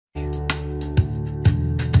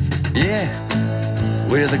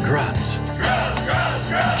We're the Grubs.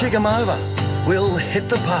 Grubs. Kick 'em over. We'll hit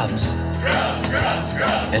the pubs. Grubs.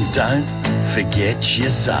 And don't forget your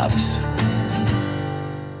subs.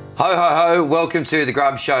 Ho, ho, ho. Welcome to the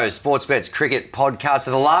Grub Show, Sportsbet's cricket podcast.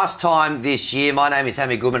 For the last time this year, my name is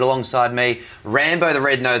Hammy. Alongside me, Rambo the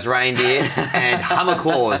Red-Nosed Reindeer and Hummer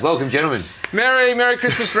Claus. Welcome, gentlemen. Merry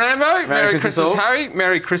Christmas, Rambo. Merry Christmas, all. Harry.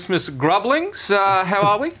 Merry Christmas, Grublings. How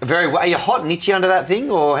are we? Very well. Are you hot and itchy under that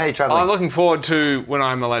thing, or how are you travelling? I'm looking forward to when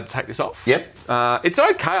I'm allowed to take this off. Yep. It's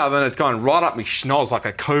okay, other than it's going right up my schnoz like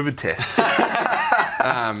a COVID test.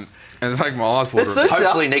 And it's making my eyes water.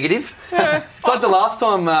 Hopefully negative. Yeah. It's like the last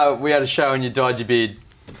time we had a show and you dyed your beard.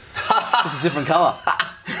 Just a different colour.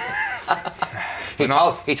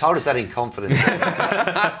 He told us that in confidence.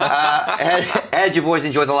 How'd you boys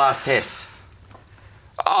enjoy the last test?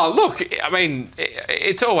 Oh, look, I mean,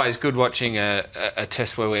 it's always good watching a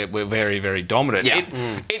test where we're very, very dominant.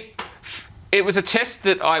 Yeah. It was a test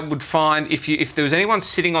that I would find if there was anyone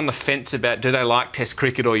sitting on the fence about do they like Test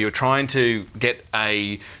cricket, or you're trying to get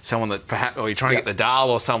someone that perhaps, or you're trying to get the Dal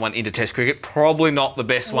or someone into Test cricket, probably not the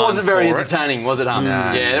best one. Wasn't very entertaining, was it, Hum? No.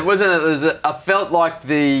 Yeah, it wasn't. I felt like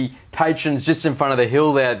the patrons just in front of the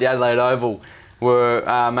hill there at the Adelaide Oval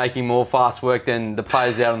were making more fast work than the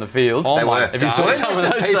players out on the field. They were. If you saw some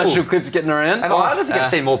of those social clips getting around. I don't think I've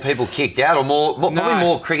seen more people kicked out, or probably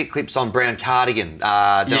more cricket clips on brown cardigan than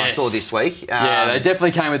I saw this week. Yeah, they definitely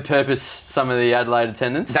came with purpose, some of the Adelaide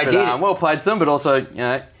attendants. They did. Well played to them, but also,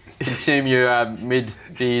 consume your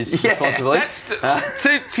mid-beers responsibly.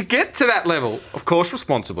 To get to that level, of course,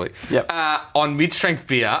 responsibly, on mid-strength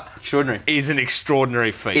beer is an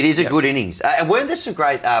extraordinary feat. It is a good innings. And weren't there some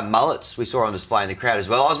great mullets we saw on display in the crowd as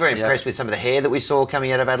well? I was very impressed with some of the hair that we saw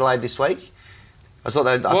coming out of Adelaide this week.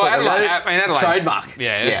 Adelaide, trademark.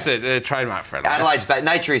 Yeah, it's a trademark for Adelaide. Adelaide's back.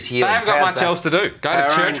 Nature is healing. They haven't got much else to do. Go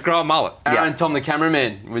to church, grow a mullet. Aaron Tom, the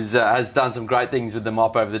cameraman, has done some great things with the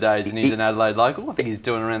mop over the days, and he's an Adelaide local. I think he's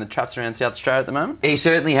doing around the traps around South Australia at the moment. He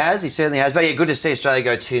certainly has. But yeah, good to see Australia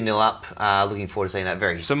go 2-0 up. Looking forward to seeing that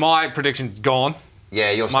very. So my prediction's gone.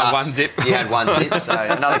 Yeah, your my stuff. one zip. You had one zip, so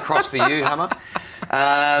another cross for you, Hummer.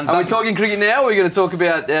 Are we talking cricket now, or are we going to talk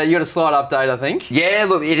about... you got a slide update, I think. Yeah,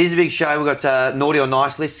 look, it is a big show. We've got naughty or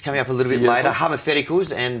nice lists coming up a little bit later.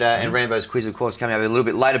 Hummertheticals and Rambo's quiz, of course, coming up a little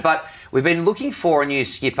bit later. But we've been looking for a new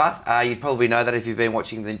skipper. You'd probably know that if you've been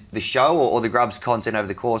watching the show or the Grubs content over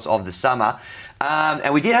the course of the summer.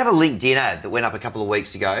 And we did have a LinkedIn ad that went up a couple of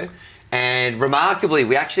weeks ago. And remarkably,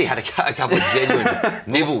 we actually had a couple of genuine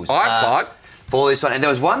nibbles. I applied. For this one. And there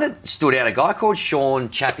was one that stood out, a guy called Sean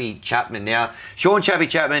Chappie Chapman. Now, Sean Chappie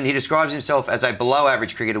Chapman, he describes himself as a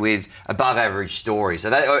below-average cricketer with above-average stories.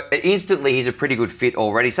 So instantly, he's a pretty good fit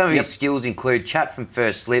already. Some of his skills include chat from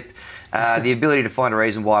first slip, the ability to find a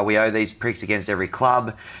reason why we owe these pricks against every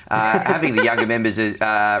club, having the younger members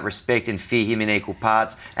respect and fear him in equal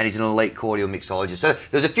parts, and he's an elite cordial mixologist. So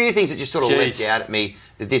there's a few things that just sort of leapt out at me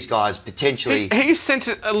that this guy's potentially... He's sent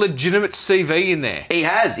a legitimate CV in there. He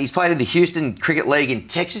has. He's played in the Houston Cricket League in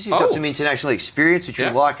Texas. He's got some international experience, which we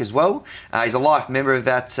like as well. He's a life member of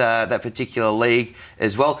that particular league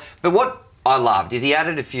as well. But what I loved is he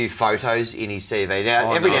added a few photos in his CV.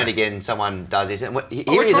 Now, every now and again, someone does this. And which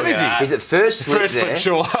one is he? He's at first slip First slip,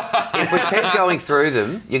 sure. If we keep going through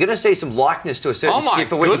them, you're going to see some likeness to a certain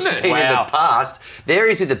skipper we've seen in the past. There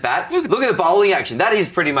he is with the bat. Look at the bowling action. That is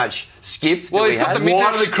pretty much Skip. Well, he's got the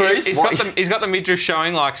midriff. The crease. He's got the midriff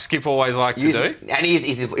showing like Skip always liked to do. And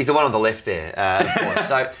he's the one on the left there. Of course.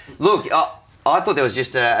 So, look... I thought there was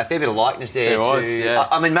just a fair bit of likeness there.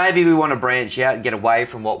 I mean, maybe we want to branch out and get away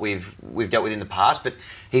from what we've dealt with in the past, but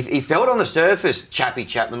he felt on the surface, Chappie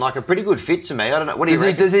Chapman, like a pretty good fit to me. I don't know. What do you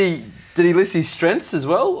reckon? Did he list his strengths as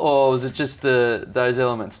well, or was it just those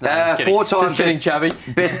elements? No, Four-time Chappie.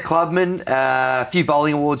 Best clubman, a few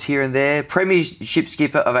bowling awards here and there, premiership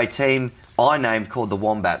skipper of a team I named called the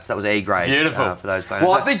Wombats. That was E grade. Beautiful. For those players.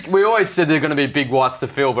 Well, I think we always said they're going to be big whites to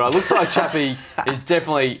fill, but it looks like Chappie is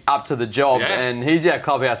definitely up to the job, and he's our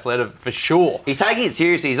clubhouse leader for sure. He's taking it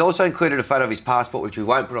seriously. He's also included a photo of his passport, which we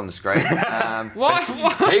won't put on the screen. Why?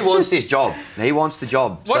 He wants this job. He wants the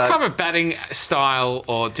job. What type of batting style,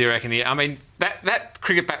 or do you reckon? I mean, that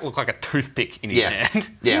cricket bat looked like a toothpick in his hand.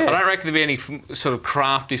 Yeah. I don't reckon there'd be any sort of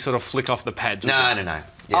crafty sort of flick off the pad. No.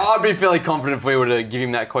 Yeah. I'd be fairly confident if we were to give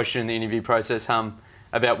him that question in the interview process,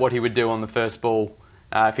 about what he would do on the first ball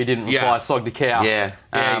if he didn't reply slog the cow.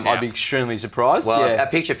 I'd be extremely surprised. Well, a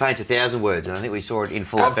picture paints 1,000 words, and I think we saw it in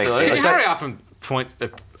full effect. Can you hurry up and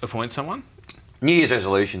appoint someone? New Year's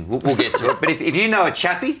resolution. We'll get to it. But if you know a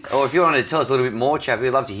chappie, or if you want to tell us a little bit more, chappie, we'd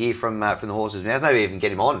love to hear from the horse's mouth. Maybe even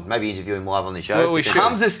get him on. Maybe interview him live on the show. Well, we should.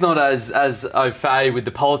 Hum's just not as au fait with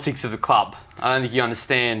the politics of the club. I don't think you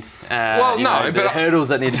understand the hurdles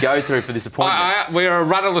that need to go through for this appointment. We're a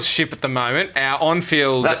rudderless ship at the moment. Our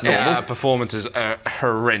on-field performances are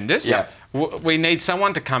horrendous. Yeah. We need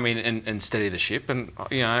someone to come in and steady the ship. And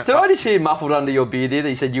Did I just hear muffled under your beard there that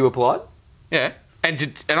you said you applied? Yeah. And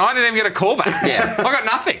I didn't even get a call back. Yeah. I got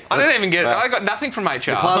nothing. I got nothing from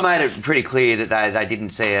HR. The club made it pretty clear that they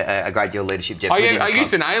didn't see a great deal of leadership depth. I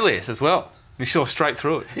used an alias as well. You saw straight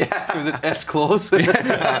through it. Yeah. It was an S clause. Well,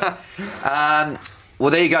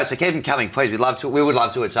 there you go. So keep them coming, please. We would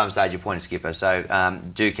love to at some stage appoint a skipper. So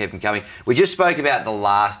do keep them coming. We just spoke about the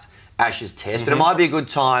last Ashes test, but it might be a good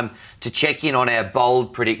time to check in on our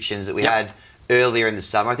bold predictions that we had earlier in the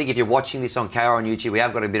summer. I think if you're watching this on KR on YouTube, we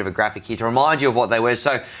have got a bit of a graphic here to remind you of what they were.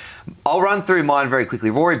 So I'll run through mine very quickly.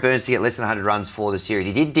 Rory Burns to get less than 100 runs for the series.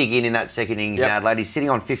 He did dig in that second innings in Adelaide. He's sitting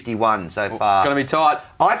on 51 so far. It's going to be tight.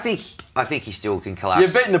 I think he still can collapse.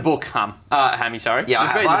 You've beaten the book, Hammy, sorry. Yeah,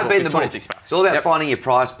 I've beaten the book. $26. It's all about finding your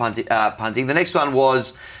prize punting. The next one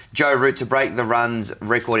was Joe Root to break the runs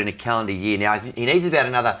record in a calendar year. Now, he needs about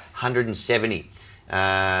another 170.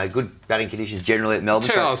 Good batting conditions generally at Melbourne.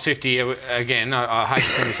 $2.50 again. I hate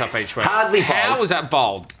to bring this up each week. Hardly bold. How was that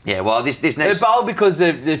bold? Yeah, well, this next... They're bold because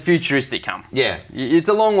they're futuristic, Yeah. It's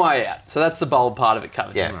a long way out, so that's the bold part of it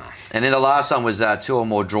covered. Yeah. And then the last one was 2 or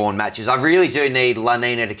more drawn matches. I really do need La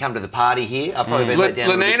Nina to come to the party here. I've probably been let down.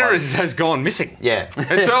 La Nina has gone missing. Yeah.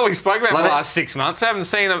 That's all we spoke about the last 6 months. I haven't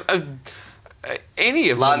seen any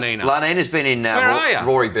of La Nina. La Nina's been in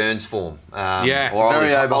Rory Burns form. Very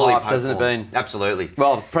overhyped, hasn't it been? Absolutely.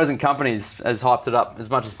 Well, present companies has hyped it up as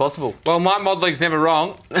much as possible. Well, my mod league's never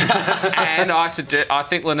wrong, and I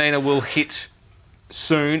think La Nina will hit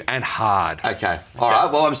soon and hard. Okay. All right.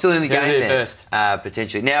 Well, I'm still in the game there. First.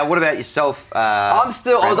 Potentially. Now, what about yourself? I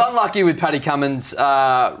was unlucky with Paddy Cummins,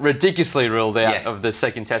 ridiculously ruled out of the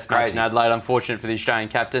second test match in Adelaide. Unfortunate for the Australian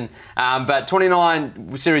captain. But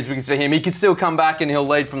 29 series wickets for him. He could still come back and he'll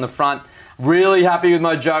lead from the front. Really happy with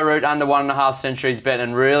my Joe Root under 1.5 centuries bet,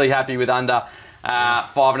 and really happy with under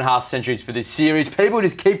 5.5 centuries for this series. People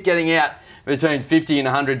just keep getting out between 50 and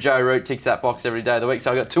 100. Joe Root ticks that box every day of the week.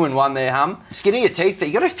 So I got 2 and 1 there, Hum. Skinning your teeth there.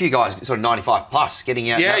 You got a few guys sort of 95 plus getting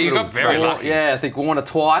out. Yeah, you got very lucky. Yeah, I think Warner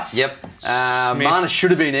twice. Yep. Marner should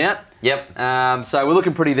have been out. Yep. So we're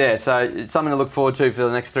looking pretty there. So it's something to look forward to for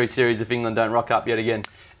the next 3 series if England don't rock up yet again.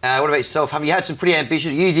 What about yourself, Hammy? You had some pretty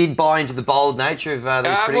ambitious... You did buy into the bold nature of these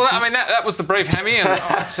predictions? Well, I mean, that was the brief, Hammy,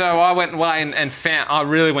 and so I went away and found... I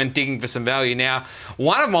really went digging for some value. Now,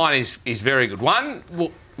 one of mine is very good.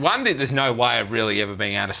 One that there's no way of really ever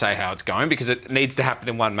being able to say how it's going because it needs to happen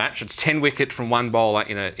in one match. It's 10 wickets from one bowler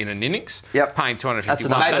in an innings. Yep. Paying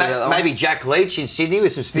 $250. Maybe Jack Leach in Sydney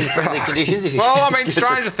with some spin-friendly conditions. Well, I mean,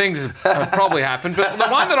 stranger things have probably happened. But the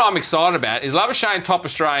one that I'm excited about is Labuschagne, top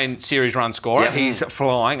Australian series run scorer. Yep. He's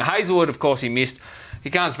flying. Hazelwood, of course, he missed. He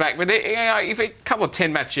comes back, but if a couple of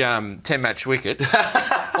 10-match wickets.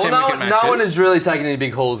 No one has really taken any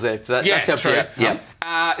big hauls there. So that's helped you out. Yep.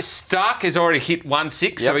 Stark has already hit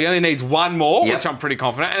 1-6, so he only needs 1 more, which I'm pretty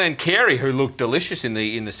confident. And then Carey, who looked delicious in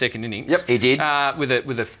the second innings. Yep, he did.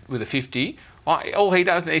 With a 50. All he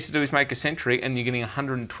needs to do is make a century, and you're getting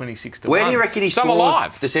 126 to 1. Where do you reckon he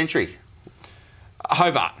scores the century?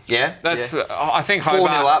 Hobart. Yeah? I think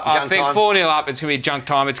Hobart. 4-0 up, I think 4-0 up, it's going to be junk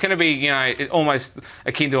time. It's going to be, almost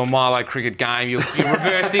akin to a Milo cricket game. You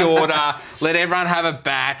reverse the order, let everyone have a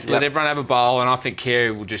bat, let everyone have a bowl, and I think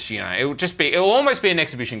Carey will just, it'll almost be an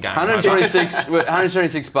exhibition game.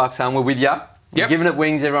 126 bucks, Hum. We're with you. You're giving it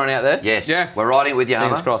wings, everyone out there? Yes. Yeah. We're riding it with you, Hummer.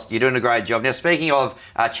 Fingers crossed. You're doing a great job. Now, speaking of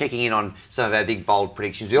checking in on some of our big, bold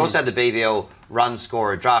predictions, we also had the BBL run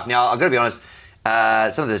scorer draft. Now, I've got to be honest,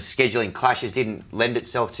 some of the scheduling clashes didn't lend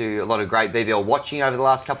itself to a lot of great BBL watching over the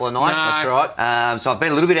last couple of nights. No. That's right. So I've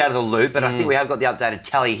been a little bit out of the loop, but I think we have got the updated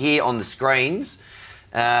tally here on the screens.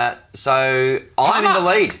 So I'm in the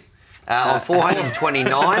lead. On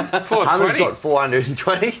 429. Hummer's got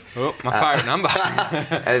 420. Oh, my favourite number.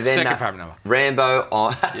 And then, second favourite number. Rambo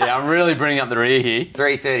on... Yeah, I'm really bringing up the rear here.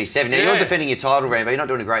 337. Now, you're defending your title, Rambo. You're not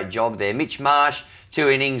doing a great job there. Mitch Marsh, 2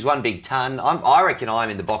 innings, 1 big ton. I reckon I'm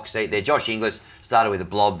in the box seat there. Josh Inglis started with a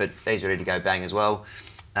blob, but he's ready to go bang as well.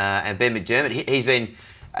 And Ben McDermott, he's been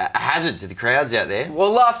a hazard to the crowds out there.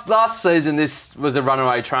 Well, last season, this was a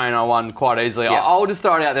runaway train. I won quite easily. Yep. I'll just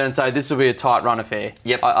throw it out there and say this will be a tight run affair.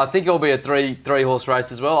 Yep. I think it'll be a three-horse race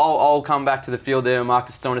as well. I'll come back to the field there and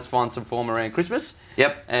Marcus Stoinis find some form around Christmas.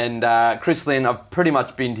 Yep. And Chris Lynn, I've pretty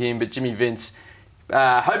much binned him, but Jimmy Vince,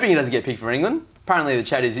 hoping he doesn't get picked for England. apparently the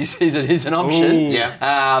chat is it is an option. Ooh.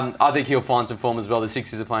 Yeah. I think he'll find some form as well. The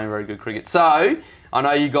Sixers are playing very good cricket. So, I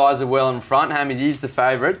know you guys are well in front. Hammy is the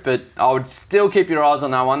favourite, but I would still keep your eyes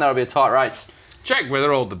on that one. That'll be a tight race. Jack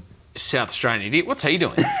Weatherall, the South Australian idiot, what's he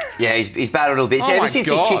doing? Yeah, he's battled a little bit. Oh Ever my since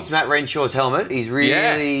God. he kicked Matt Renshaw's helmet, he's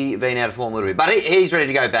really been out of form a little bit. But he's ready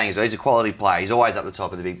to go bang as well. He's a quality player. He's always up the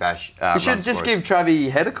top of the Big Bash. You should just give Travie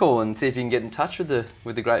Head a call and see if you can get in touch with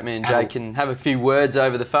the great man Jake and have a few words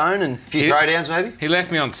over the phone. And a few throwdowns, maybe? He left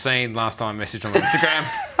me on scene last time I messaged him on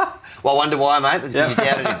Instagram. Well, I wonder why, mate. That's because you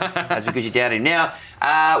doubted him. That's because you doubted him. Now,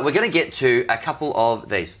 we're going to get to a couple of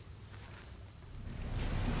these.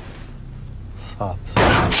 Subs.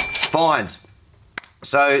 Fines.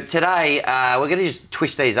 So today we're going to just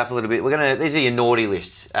twist these up a little bit. These are your naughty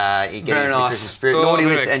lists. You get into Very the nice. Christmas spirit. Naughty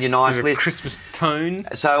list and your nice list. Christmas tone.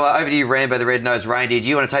 So over to you, Rambo, the red-nosed reindeer. Do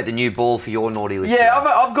you want to take the new ball for your naughty list? yeah,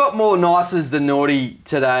 I've got more nices than naughty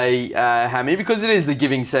today, Hammy, because it is the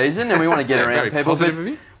giving season and we want to get Yeah, around very people. positive But of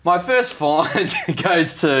you. my first fine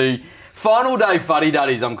goes to final day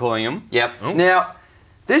fuddy-duddies, I'm calling them. Yep. Oh. Now,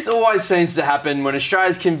 this always seems to happen when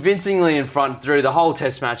Australia's convincingly in front through the whole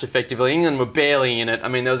Test match effectively. England were barely in it. I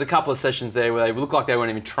mean, there was a couple of sessions there where they looked like they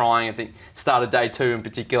weren't even trying. I think started day 2 in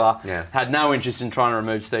particular. Yeah. Had no interest in trying to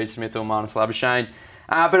remove Steve Smith or Marnus Labuschagne.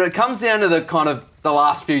 But it comes down to the kind of the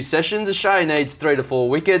last few sessions. Australia needs 3 to 4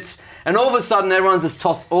 wickets. And all of a sudden, everyone's just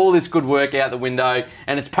tossed all this good work out the window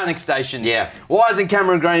and it's panic stations. Yeah. Why isn't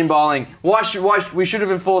Cameron Green bowling? Why we should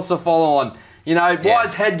have enforced a follow-on? You know, why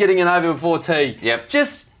is Head getting an over before tea? Yep.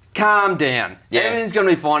 Just calm down. Yeah. Everything's going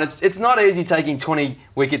to be fine. It's not easy taking 20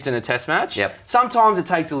 wickets in a Test match. Yep. Sometimes it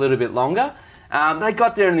takes a little bit longer. They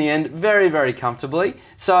got there in the end very, very comfortably.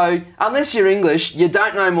 So, unless you're English, you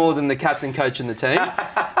don't know more than the captain, coach and the team.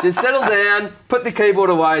 Just settle down, put the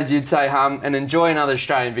keyboard away, as you'd say, hum, and enjoy another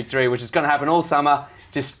Australian victory, which is going to happen all summer.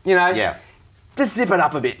 Just, you know, just zip it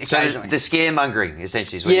up a bit So occasionally. the scaremongering,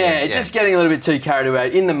 essentially, is what you're doing. Just getting a little bit too carried away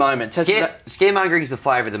in the moment. Scaremongering is the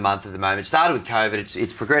flavour of the month at the moment. It started with COVID.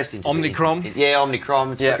 It's progressed into Omicron.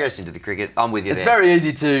 Omicron. It's progressed into the cricket. I'm with you It's there. very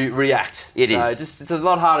easy to react. It so is. It's a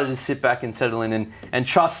lot harder to sit back and settle in and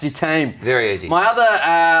trust your team. Very easy. My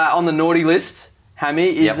other on the naughty list,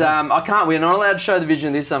 Hammy, is we're not allowed to show the vision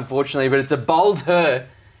of this, unfortunately, but it's a bowled her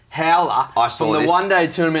howler from the one-day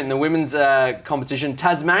tournament in the women's competition.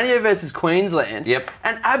 Tasmania versus Queensland. Yep.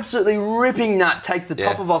 An absolutely ripping nut takes the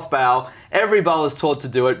top of off bow. Every bowler's taught to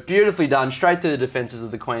do it. Beautifully done. Straight through the defences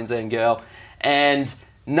of the Queensland girl. And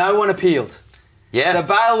no one appealed. Yeah. The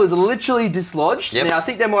bail was literally dislodged. Yep. Now, I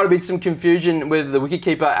think there might have been some confusion whether the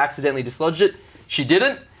wicketkeeper accidentally dislodged it. She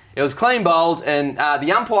didn't. It was clean bowled, and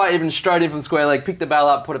the umpire even strode in from square leg, picked the bail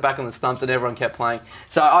up, put it back on the stumps, and everyone kept playing.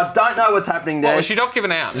 So I don't know what's happening there. What, was she not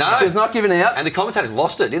given out? No. She was not given out. And the commentators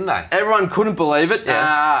lost it, didn't they? Everyone couldn't believe it.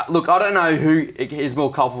 Yeah. Look, I don't know who is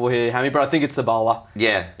more culpable here, Hammy, but I think it's the bowler.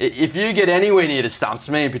 Yeah. If you get anywhere near the stumps,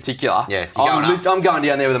 me in particular, Yeah, you're going up. I'm going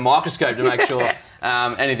down there with a microscope to make sure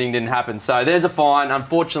anything didn't happen. So there's a fine,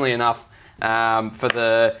 unfortunately enough,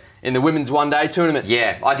 in the women's one-day tournament.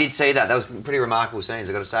 Yeah, I did see that. That was pretty remarkable scenes,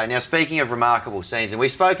 I've got to say. Now, speaking of remarkable scenes, and we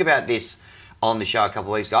spoke about this on the show a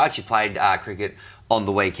couple of weeks ago. I actually played cricket on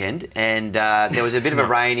the weekend, and there was a bit of a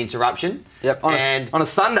rain interruption. Yep, on a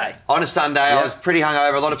Sunday. On a Sunday, I was pretty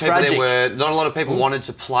hungover. A lot of people Tragic. not a lot of people wanted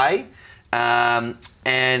to play. And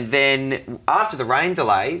then after the rain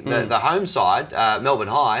delay, the home side, Melbourne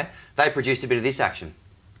High, they produced a bit of this action.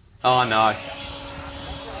 Oh, no.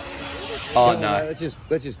 Oh, no.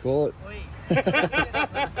 Let's just call it.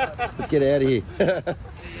 Let's get out of here.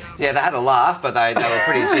 Yeah, they had a laugh, but they were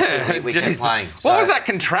pretty insistent we kept Jeez. playing. What was that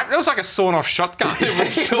contract? It was like a sawn-off shotgun. It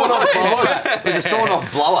was a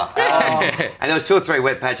sawn-off blower. And there was 2 or 3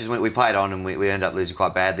 wet patches we played on, and we ended up losing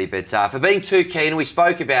quite badly. But for being too keen, and we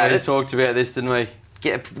spoke about We it. talked about this, didn't we?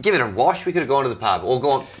 Give it a wash. We could have gone to the pub or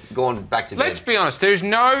gone back to bed. Let's be honest.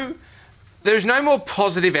 There's no more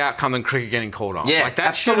positive outcome than cricket getting called off. Yeah, like that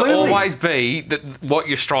absolutely. should always be what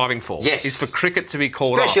you're striving for. Yes. Is for cricket to be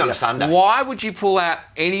called Especially off. on a Sunday. Why would you pull out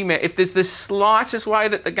any... If there's the slightest way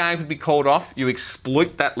that the game could be called off, you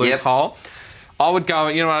exploit that loophole. I would go,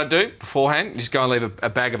 you know what I'd do beforehand? Just go and leave a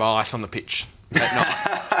bag of ice on the pitch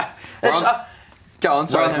at night. Go on,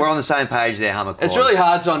 sorry. We're on the same page there, Hammer. It's really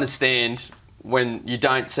hard to understand when you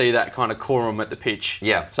don't see that kind of quorum at the pitch.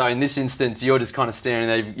 Yeah. So in this instance, you're just kind of staring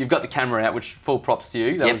there. You've got the camera out, which full props to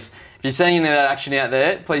you. Yep. If you're seeing any of that action out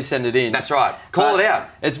there, please send it in. That's right. Call it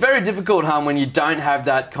out. It's very difficult, when you don't have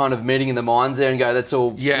that kind of meeting in the minds there and go, that's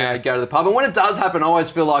all, go to the pub. And when it does happen, I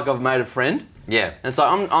always feel like I've made a friend. Yeah. And so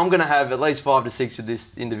I'm going to have at least 5 to 6 with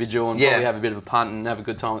this individual and probably have a bit of a punt and have a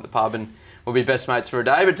good time at the pub. And will be best mates for a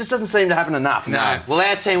day, but it just doesn't seem to happen enough. No. Well,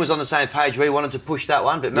 our team was on the same page. We wanted to push that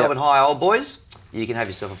one, but Melbourne High old boys, you can have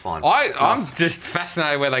yourself a fine. I'm just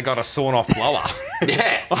fascinated where they got a sawn-off blower.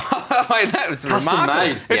 Yeah. I mean, that was Custom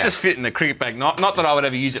remarkable. made. It just fit in the cricket bag. Not that I would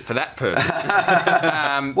ever use it for that purpose.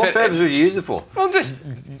 What purpose would you use it for? Well, just,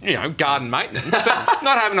 garden maintenance. But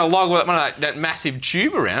not having a log with that massive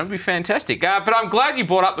tube around would be fantastic. But I'm glad you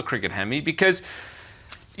brought up the cricket, Hammy, because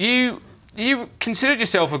you considered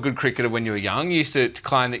yourself a good cricketer when you were young. You used to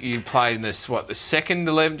claim that you played in the second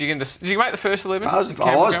 11. Did you make the first 11? I was.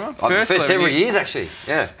 First several years, actually.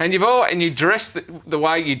 Yeah. And you dress the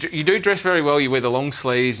way you do dress very well. You wear the long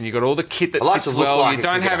sleeves and you got all the kit that fits well. Like you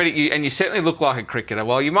don't have it, and you certainly look like a cricketer.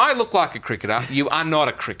 While you might look like a cricketer, you are not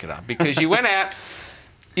a cricketer because you went out.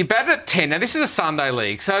 You batted at 10. Now this is a Sunday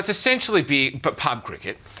league, so it's essentially pub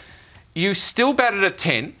cricket. You still batted at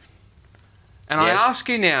 10. And I ask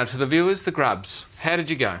you now, to the viewers, the Grubs, how did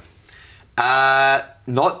you go?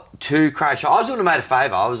 Not too crash. I was doing a mate a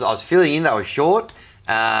favour. I was filling in. They were short.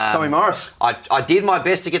 Tommy Morris. I did my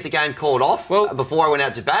best to get the game called off before I went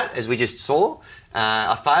out to bat, as we just saw.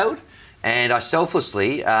 I failed, and I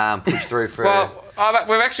selflessly pushed through for. Well,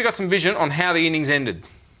 we've actually got some vision on how the innings ended.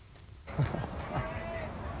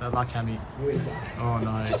 Bad luck, Hammy. Oh,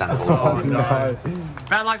 no. Just uncalled for. No.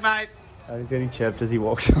 Bad luck, mate. He's getting chirped as he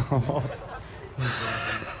walks off.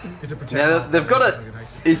 Now they've got it.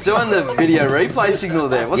 He's doing the video replay signal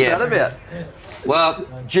there. What's that about? Well,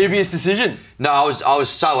 dubious decision. No, I was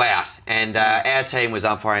so out, and our team was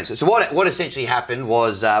umpiring. So what essentially happened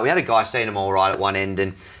was we had a guy seeing him all right at one end,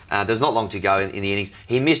 and there's not long to go in the innings.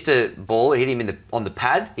 He missed a ball. It hit him on the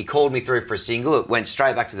pad. He called me through for a single. It went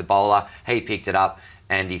straight back to the bowler. He picked it up,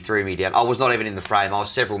 and he threw me down. I was not even in the frame. I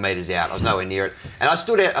was several metres out. I was nowhere near it. And I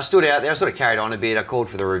stood out there. I sort of carried on a bit. I called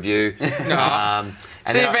for the review.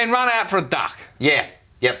 So you've been run out for a duck? Yeah.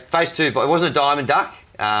 Yep. Phase 2, but it wasn't a diamond duck.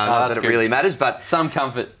 Not that it really matters, but some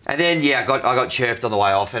comfort. And then I got chirped on the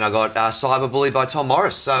way off, and I got cyberbullied by Tom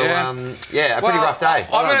Morris. So a pretty rough day.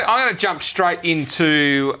 I'm going to jump straight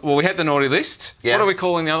into. Well, we had the naughty list. Yeah. What are we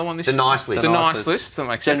calling the other one? The nice list. The nice list. That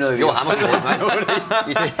makes sense. You're Hammer,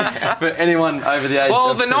 mate. For anyone over the age.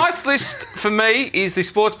 Well, the nice list for me is the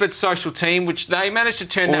Sportsbet social team, which they managed to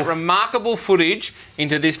turn that remarkable footage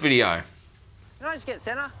into this video. Can I just get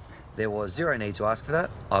centre? There was zero need to ask for that.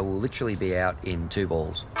 I will literally be out in 2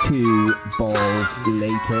 balls. 2 balls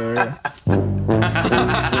later.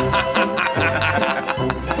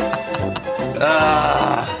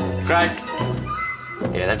 Great.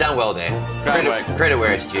 Yeah, they've done well there. Credit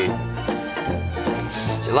where it's due.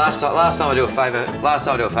 So last time I do a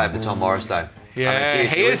favour for Tom Morris though. Yeah,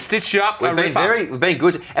 he has stitched you up. We've been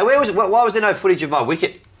good. And why was there no footage of my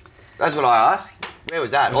wicket? That's what I asked. Where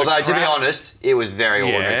was that? Although, to be honest, it was very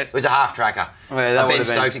ordinary. It was a half tracker. Yeah, Ben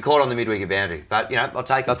Stokes, he caught on the mid-wicket boundary. But, I'll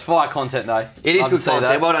take it. That's fire content, though. It is good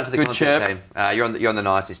content. Well done to the content team. You're on the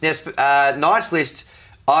nice list. Now, nice list,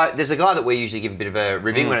 there's a guy that we usually give a bit of a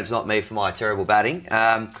ribbing when it's not me for my terrible batting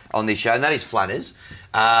on this show, and that is Flanners.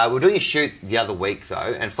 We're doing a shoot the other week,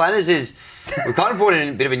 though, and Flanners is... We've kind of brought in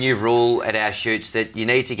a bit of a new rule at our shoots that you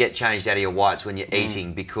need to get changed out of your whites when you're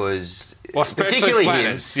eating because... Well, particularly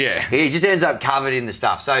Flanners, he just ends up covered in the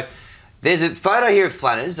stuff. So there's a photo here of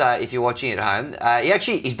Flanners, if you're watching at home.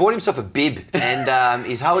 He's bought himself a bib and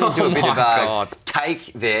he's holding to a bit of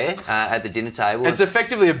cake there at the dinner table. It's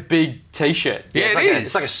effectively a big T-shirt. Yeah,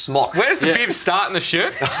 it's like a smock. Where's the bib start in the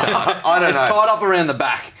shirt? I don't know. It's tied up around the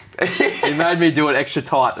back. He made me do it extra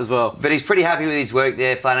tight as well. But he's pretty happy with his work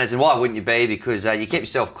there, Flanners, and why wouldn't you be? Because you kept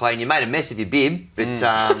yourself clean. You made a mess of your bib, but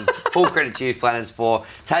full credit to you, Flanners, for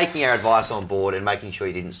taking our advice on board and making sure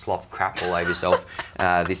you didn't slop crap all over yourself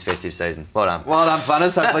this festive season. Well done. Well done,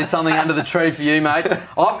 Flanners. Hopefully something under the tree for you, mate.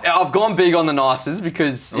 I've gone big on the nices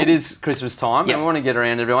because it is Christmas time and we want to get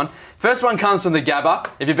around everyone. First one comes from the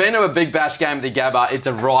Gabba. If you've been to a big bash game at the Gabba, it's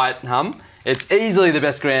a riot hum. It's easily the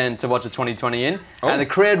best ground to watch a 2020 in. And the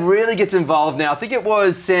crowd really gets involved now. I think it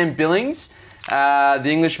was Sam Billings, the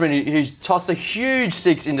Englishman, who tossed a huge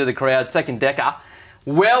 6 into the crowd, second decker.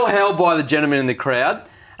 Well held by the gentleman in the crowd.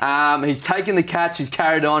 He's taken the catch, he's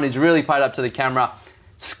carried on, he's really played up to the camera,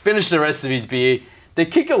 finished the rest of his beer. The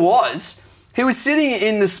kicker was, he was sitting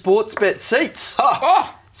in the Sportsbet seats.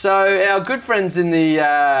 So our good friends in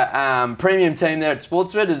the premium team there at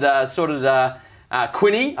Sportsbet had sorted...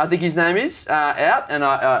 Quinny, I think his name is, out, and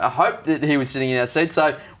I hope that he was sitting in our seat.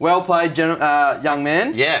 So well played, young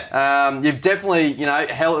man. Yeah. You've definitely,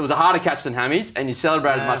 it was a harder catch than Hammy's, and you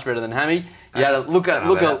celebrated much better than Hammy. You had a look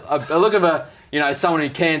of someone who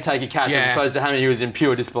can take a catch as opposed to Hammy who was in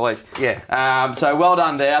pure disbelief. Yeah. So well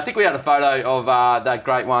done there. I think we had a photo of that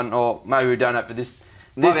great one, or maybe we don't have for this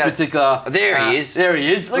This particular... There he is. There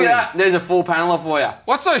he is. Look at that. There's a full paneler for you.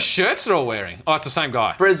 What's those shirts they're all wearing? Oh, it's the same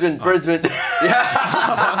guy. Brisbane.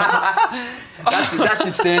 That's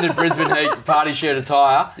his standard Brisbane Heat party shirt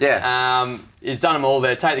attire. Yeah. He's done them all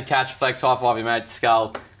there. Take the catch, flex, high five your mate,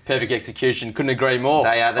 skull. Perfect execution. Couldn't agree more.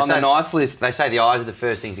 They on the nice list. They say the eyes are the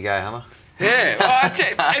first thing to go, Hammer. Yeah. Well,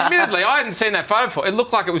 admittedly, I hadn't seen that photo before. It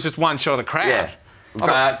looked like it was just one shot of the crowd.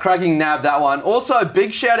 Yeah. Cracking nab, that one. Also,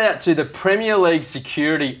 big shout out to the Premier League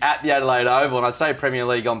security at the Adelaide Oval, and I say Premier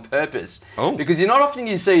League on purpose. Oh. Because you're not often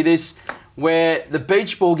you see this where the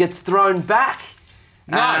beach ball gets thrown back.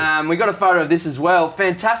 No. We got a photo of this as well.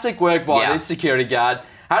 Fantastic work by this security guard.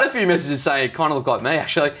 Had a few messages saying it kind of looked like me,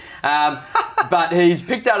 actually. But he's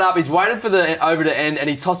picked that up, he's waited for the over to end, and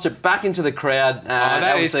he tossed it back into the crowd.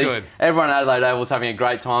 That is good. Everyone at Adelaide Oval was having a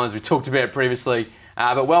great time, as we talked about previously.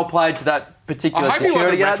 But well played to that particular I hope security he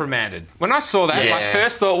wasn't guard. reprimanded. When I saw that, my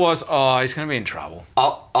first thought was, oh, he's going to be in trouble.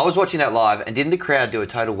 I was watching that live, and didn't the crowd do a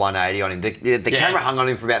total 180 on him? The camera hung on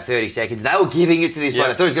him for about 30 seconds. They were giving it to this bloke.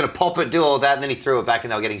 I thought he was going to pop it, do all that, and then he threw it back,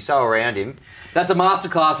 and they were getting so around him. That's a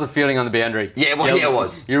masterclass of fielding on the boundary. Yeah, well, it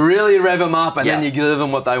was. You really rev them up, and then you give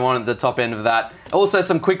them what they want at the top end of that. Also,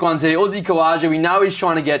 some quick ones here. Aussie Kawaja, we know he's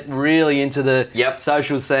trying to get really into the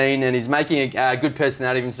social scene, and he's making a good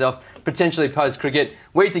personality of himself, potentially post-cricket.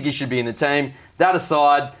 We think he should be in the team. That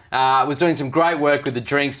aside, was doing some great work with the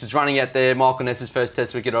drinks, was running out there. Michael Ness's first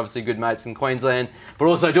test wicket, obviously good mates in Queensland, but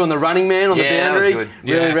also doing the running man on the boundary. That was good.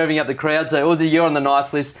 Really revving up the crowd. So, Aussie, you're on the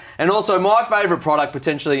nice list. And also, my favourite product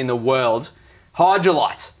potentially in the world,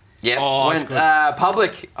 Hydrolite. Yeah, went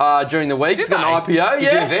public during the week. It's got an IPO.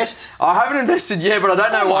 Did you invest? I haven't invested yet, but I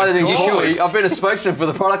don't know why they didn't call me. I've been a spokesman for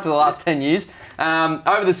the product for the last 10 years.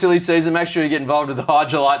 Over the silly season, make sure you get involved with the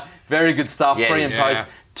Hydrolite. Very good stuff, pre and post.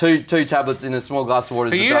 Two tablets in a small glass of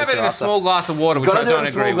water. But you have it in a small glass of water, which I don't agree with. Got to do it in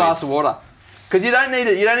a small glass of water. Because you don't need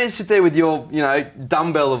it. You don't need to sit there with your,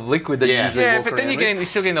 dumbbell of liquid that you usually walk but then around you're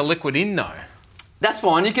still getting the liquid in, though. That's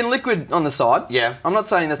fine. You can liquid on the side. Yeah. I'm not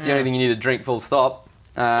saying that's the only thing you need to drink full stop.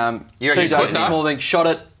 2 doses, small thing, shot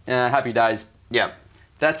it, happy days. Yeah.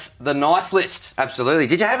 That's the nice list. Absolutely.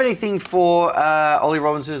 Did you have anything for Ollie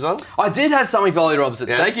Robinson as well? I did have something for Ollie Robinson.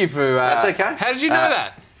 Yeah. Thank you for... That's okay. How did you know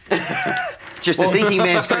that? Just the thinking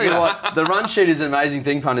man's tell you what, the run sheet is an amazing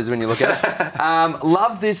thing, punters, when you look at it.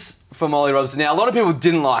 Love this from Ollie Robinson. Now, a lot of people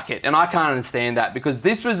didn't like it, and I can't understand that, because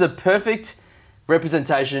this was a perfect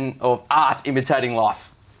representation of art imitating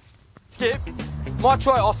life. Skip. Might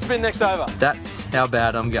try off spin next over. That's how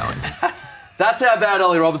bad I'm going. That's how bad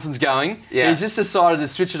Ollie Robinson's going. Yeah. He's just decided to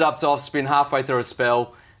switch it up to off spin halfway through a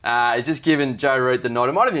spell. He's just given Joe Root the nod.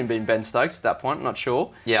 It might have even been Ben Stokes at that point, I'm not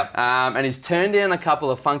sure. Yeah. And he's turned down a couple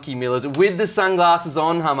of funky millers with the sunglasses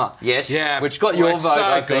on, Hummer. Yes. Yeah. Which got your vote,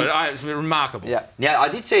 I think. It's remarkable. Yeah. Now, I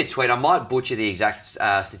did see a tweet. I might butcher the exact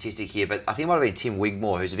statistic here, but I think it might have been Tim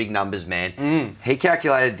Wigmore, who's a big numbers man. He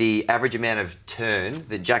calculated the average amount of turn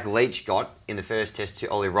that Jack Leach got in the first test to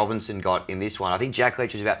Ollie Robinson got in this one. I think Jack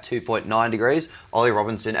Leach was about 2.9 degrees, Ollie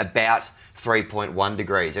Robinson about 3.1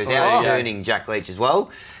 degrees. So he's out turning Jack Leach as well.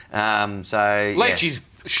 Leach is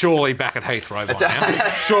surely back at Heathrow by now.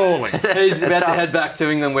 Surely. He's about to head back to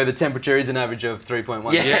England where the temperature is an average of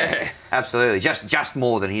 3.1. Yeah, absolutely. Just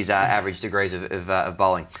more than his average degrees of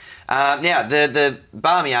bowling. Now, the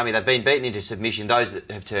Barmy Army, they've been beaten into submission. Those that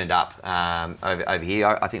have turned up over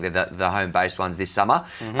here, I think they're the home-based ones this summer.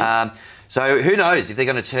 So who knows if they're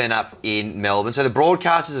going to turn up in Melbourne. So the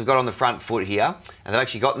broadcasters have got on the front foot here, and they've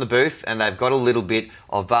actually got in the booth, and they've got a little bit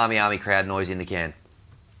of Barmy Army crowd noise in the can.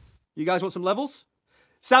 You guys want some levels?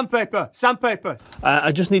 Sandpaper, sandpaper.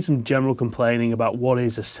 I just need some general complaining about what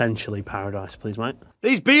is essentially paradise, please, mate.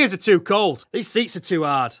 These beers are too cold. These seats are too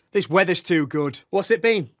hard. This weather's too good. What's it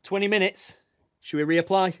been? 20 minutes? Should we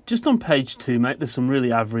reapply? Just on page 2, mate, there's some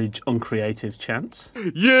really average, uncreative chants.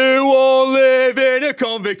 You all live in a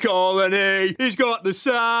convict colony. He's got the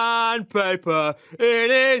sandpaper in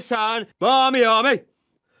his hand. Barmy Army,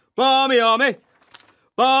 Barmy Army,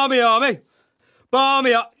 Barmy Army,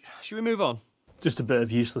 Barmy Army. Should we move on? Just a bit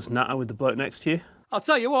of useless natter with the bloke next to you. I'll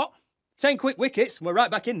tell you what, 10 quick wickets and we're right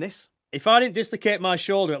back in this. If I didn't dislocate my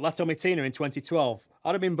shoulder at Latomitina in 2012,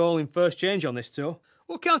 I'd have been bowling first change on this tour.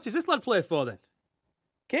 What county does this lad play for then?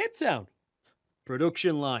 Cape Town.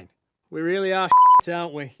 Production line. We really are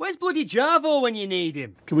aren't we? Where's bloody Jarvo when you need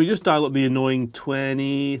him? Can we just dial up the annoying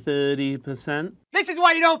 20, 30%? This is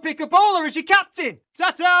why you don't pick a bowler as your captain.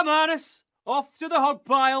 Ta-ta, Manus. Off to the hog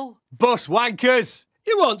pile. Bus wankers.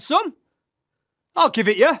 You want some? I'll give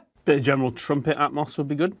it you. Bit of general trumpet atmos would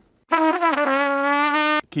be good.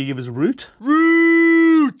 Can you give us root?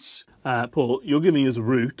 Root! Paul, you're giving us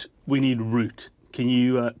root. We need root. Can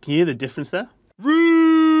you hear the difference there? Root!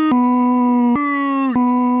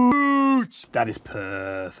 That is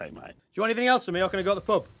perfect, mate. Do you want anything else from me, or can I go to the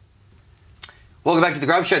pub? Welcome back to the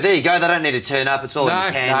Grubs Show. There you go. They don't need to turn up. It's all in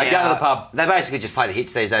the can. No, go to the pub. They basically just play the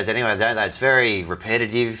hits these days anyway, don't they? It's very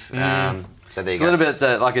repetitive. So there you It's go. a little bit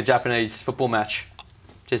like a Japanese football match.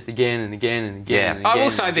 Just again and again and again. Yeah. And I again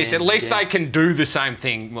will say and this: again at least and they again. can do the same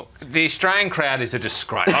thing. Look, the Australian crowd is a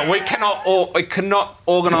disgrace. Like, we cannot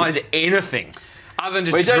organise anything other than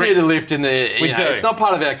just. We do drink. need to lift in the. We You know, do. It's not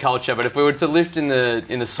part of our culture, but if we were to lift in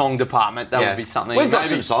the song department, that would be something. We've got maybe-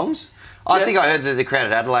 some songs. I think I heard that the crowd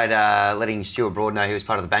at Adelaide letting Stuart Broad know he was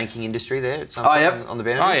part of the banking industry there at some point on the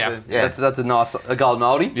banner. Oh, yeah. That's a nice golden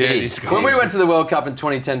oldie. Yeah, It it is. is. When we went to the World Cup in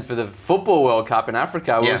 2010 for the Football World Cup in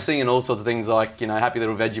Africa, we Yeah. were singing all sorts of things like, you know, Happy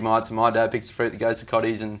Little Vegemites and My Dad Picks the Fruit that Goes to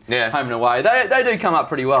Cotties and Yeah. Home and Away. They do come up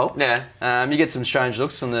pretty well. Yeah. You get some strange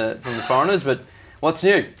looks from the foreigners, but what's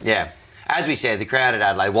new? Yeah. As we said, the crowd at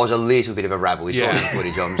Adelaide was a little bit of a rabble. We saw Yeah. some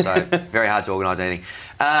footage of them, so very hard to organise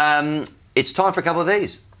anything. It's time for a couple of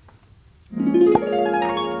these.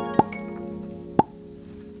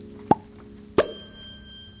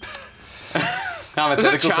 Has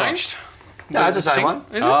it changed? No, it's the same Sting- one.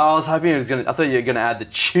 Is Oh, it? I was hoping it was going to... I thought you were going to add the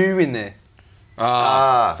chew in there.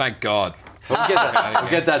 Thank God. We'll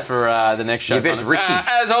get that for the next show. Your best Connors. Richie.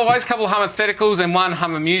 As always, a couple of hypotheticals and one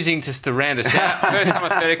amusing just to round us out. First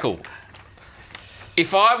hypothetical.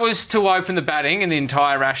 If I was to open the batting in the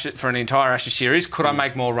entire Ashes series, could I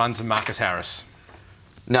make more runs than Marcus Harris?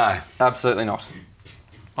 No. Absolutely not.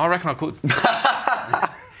 I reckon I could.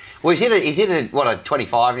 Well, he's hit a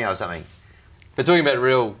 25 now or something. We're talking about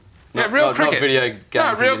real... Yeah, real cricket. Not video game.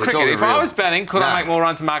 No, real We're cricket. talking If I real. was batting, could I make more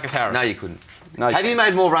runs than Marcus Harris? No, you couldn't. No, Have you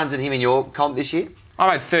made more runs than him in your comp this year?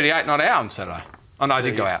 I made 38 not out on Saturday. Oh, no, I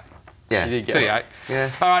did go out. Yeah. You did get 38. Yeah.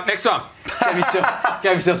 All right, next one.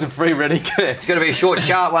 Gave yourself some free ready there. It's going to be a short,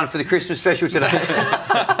 sharp one for the Christmas special today.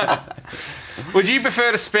 Would you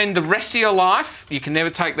prefer to spend the rest of your life, you can never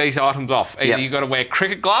take these items off. Either Yep. you've got to wear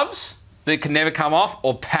cricket gloves that can never come off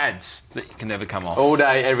or pads that you can never come off. All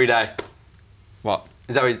day, every day. What?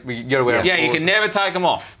 Is that what you got to wear them? Yeah, you can never take them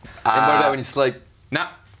off. And what about when you sleep? No.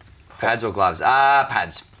 Pads or gloves?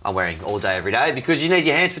 Pads. I'm wearing all day, every day because you need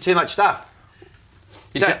your hands for too much stuff.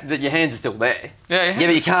 You don't. Your hands are still there. Yeah, Yeah,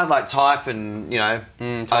 but you can't like type and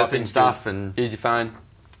Typing open stuff and Use your phone.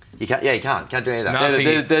 you can't. Yeah, you can't do any of that.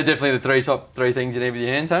 No. They're definitely the top three things you need with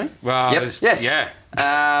your hands, Hammy. Well, Yep. there's- Yes.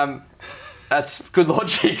 Yeah. That's good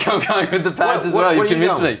logic. I'm going with the pads as well. what You are you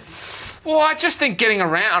convinced going? me. Well, I just think getting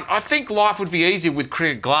around, I think life would be easier with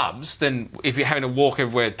cricket gloves than if you're having to walk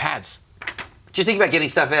everywhere with pads. Just think about getting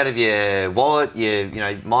stuff out of your wallet, your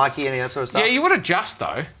Mikey, any of that sort of stuff. Yeah, you would adjust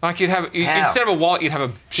though. Like you'd have, How? instead of a wallet, you'd have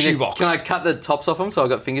a shoebox. Can I cut the tops off them so I've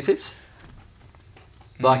got fingertips?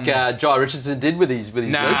 Like Jai Richardson did with his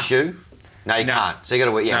Nah. Your shoe? No, you No. can't. So you got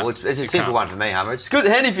to wear. Yeah, No, well, it's a you simple can't. one for me, Hammer. It's good,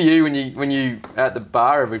 handy for you when you at the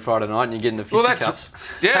bar every Friday night and you're getting the fisticuffs.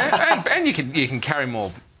 Yeah, and you can carry more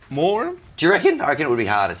of them. Do you reckon? I reckon it would be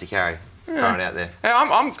harder to carry. Throwing it out there. Yeah,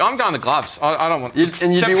 I'm going the gloves. I don't want.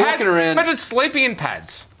 And you'd the be pads, walking around. Imagine sleeping in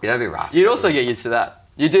pads. Yeah, that'd be rough. You'd also get used to that.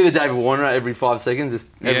 You do the David Warner every 5 seconds,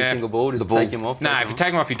 just every Yeah. single ball, just The ball. take him off. No, if you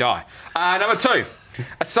take them off, you die. Number 2.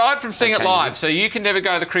 Aside from seeing it changes live, it. so you can never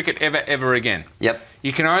go to the cricket ever again. Yep.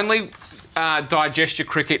 You can only digest your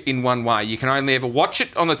cricket in one way. You can only ever watch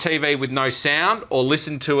it on the TV with no sound or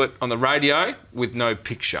listen to it on the radio with no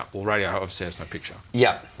picture. Well, radio obviously has no picture.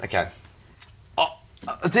 Yep. Okay.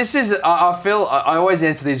 This is, I feel, I always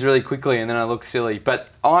answer these really quickly and then I look silly, but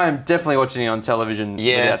I am definitely watching it on television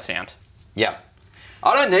Yeah. without sound. Yep.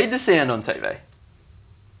 I don't need the sound on TV.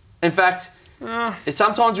 In fact,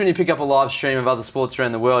 sometimes when you pick up a live stream of other sports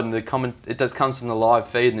around the world and it comes from the live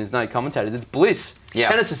feed and there's no commentators, it's bliss. Yeah.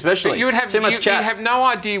 Tennis especially. You would have too much chat. You have no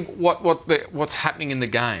idea what's happening in the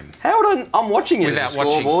game How would I'm watching it? without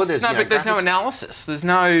scoreboard, watching. there's, No, you know, but there's no graphics. analysis. There's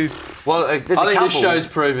no. Well, there's I a think couple. this show's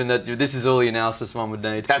proven that this is all the analysis one would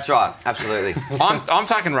need. That's right. Absolutely. I'm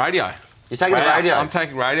taking radio. You're taking the radio. I'm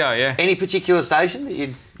taking radio. Yeah. Any particular station that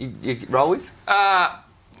you roll with?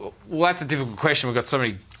 Well, that's a difficult question. We've got so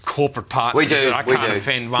many corporate partners We do, that I we can't do.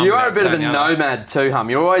 offend one. You are a without bit of a saying the other. nomad too, Hum.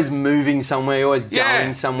 You're always moving somewhere, you're always Yeah.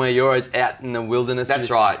 going somewhere, you're always out in the wilderness. That's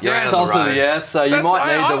right. You're out on the Salt of road. the earth, so you That's-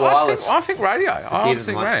 might need the wireless. I think radio. I Theatres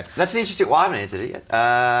think and radio. what- That's an interesting. Well, I haven't answered it yet.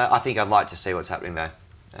 I think I'd like to see what's happening though.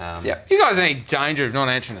 Yep. You guys are in any danger of not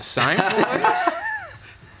answering the same?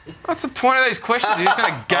 What's the point of these questions? You're just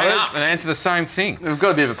going to gang up and answer the same thing. We've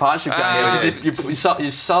got a bit of a partnership going here because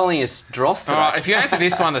you're sullying us dross today. All right, if you answer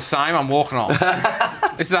this one the same, I'm walking off.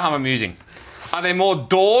 This is the hum amusing. Are there more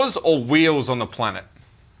doors or wheels on the planet?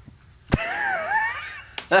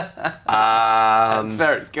 That's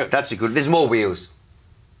very good. That's a good. There's more wheels.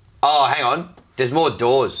 Oh, hang on. There's more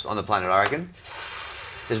doors on the planet, I reckon.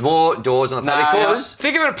 There's more doors on the planet because...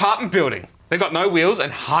 Think of an apartment building. They've got no wheels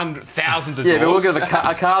and thousands of doors. Yeah, but look at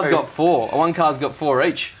a car's got 4. One car's got 4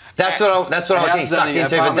 each. That's what I was getting sucked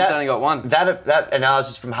into. Apartment's only got 1. That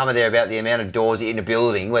analysis from Hammer there about the amount of doors in a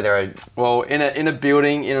building, where there are... Well, in a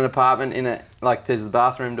building, in an apartment, there's the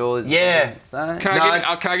bathroom doors. Yeah. So. Can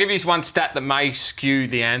I give you one stat that may skew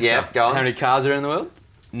the answer? Yeah, go on. How many cars are in the world?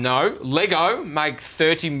 No. Lego make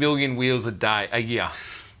 30 million wheels a year.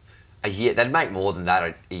 A year? They'd make more than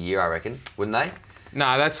that a year, I reckon, wouldn't they?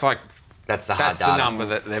 No, that's like... That's the hard data. That's the number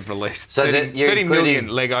that they've released. So 30 million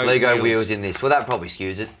Lego wheels in this. Well, that probably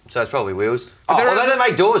skews it. So it's probably wheels. But although they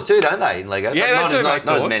make doors too, don't they, in Lego? Yeah, they do make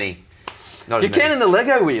doors. Not as many. You can in the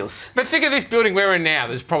Lego wheels. But think of this building we're in now.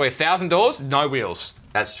 There's probably 1,000 doors, no wheels.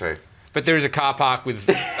 That's true. But there is a car park with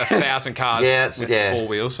 1,000 cars with 4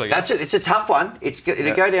 wheels. So It's a tough one.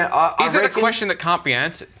 It'll go down. Is that a question that can't be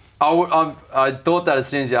answered? I thought that as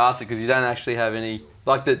soon as you asked it, because you don't actually have any...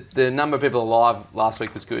 Like the number of people alive last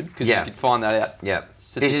week was good, because you could find that out. Yeah.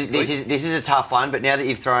 This is a tough one, but now that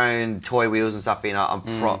you've thrown toy wheels and stuff in,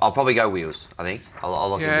 I'll probably go wheels. I think I'll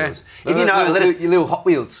lock in wheels. If you know, your little Hot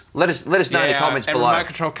Wheels. Let us know in the comments and below. Remote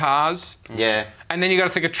control cars. Yeah. And then you got to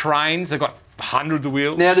think of trains. They've got hundreds of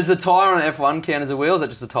wheels. Now, does the tyre on F1 count as a wheel? Or is that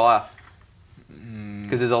just a tyre?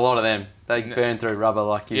 Because there's a lot of them. They burn through rubber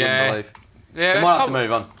like you wouldn't believe. Yeah. We might have to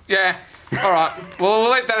move on. Yeah. All right. Well,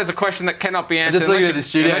 we'll leave that as a question that cannot be answered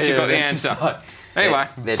unless you've got the answer. Anyway,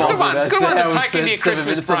 good one to take into your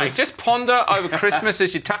Christmas break. Just ponder over Christmas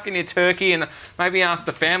as you tuck in your turkey and maybe ask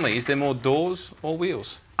the family, is there more doors or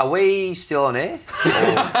wheels? Are we still on air?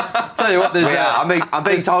 Tell you what, there's... I'm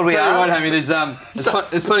being told we are. Tell you what, Hammy,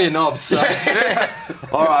 there's plenty of knobs. So.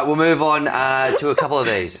 All right, we'll move on to a couple of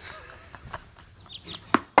these.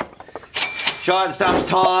 Giant Stumps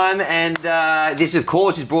time, and this, of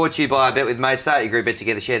course, is brought to you by Bet with Mates. Start your group bet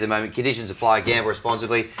together, share the moment. Conditions apply, gamble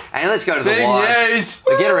responsibly. And let's go to the wire. Big news!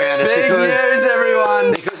 Get around us Big news,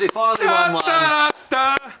 everyone! Because we finally won one.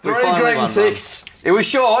 3 green ticks. It was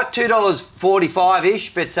short,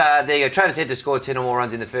 $2.45-ish, but there you go. Travis Head to score 10 or more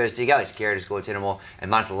runs in the first dig. Alex Carey to score 10 or more,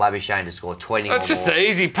 and Munster Labuschagne to score 20 or more. That's just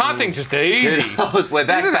easy. Punting's just easy. We're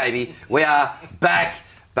back, baby. We are back.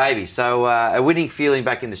 Baby, so a winning feeling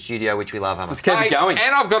back in the studio, which we love, Hammer. Let's keep it going.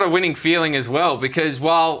 And I've got a winning feeling as well, because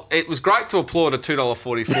while it was great to applaud a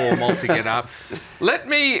 $2.44 multi get up, I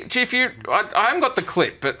haven't got the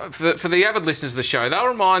clip, but for the avid listeners of the show,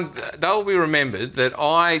 they'll be remembered that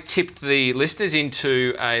I tipped the listeners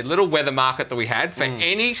into a little weather market that we had for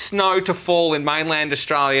any snow to fall in mainland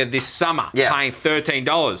Australia this summer, paying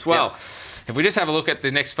 $13. Well, if we just have a look at the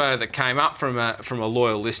next photo that came up from a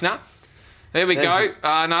loyal listener. There we go.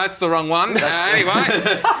 No, that's the wrong one. Anyway,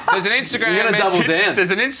 there's an Instagram message.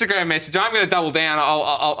 There's an Instagram message. I'm going to double down.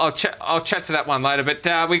 I'll chat to that one later.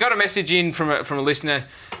 But we got a message in from a listener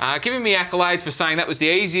giving me accolades for saying that was the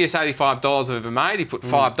easiest $85 I've ever made. He put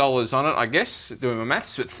 $5 on it, I guess, doing my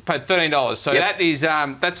maths, but paid $13. So that is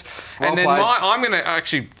that's. Well and then I'm going to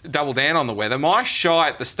actually double down on the weather. My shy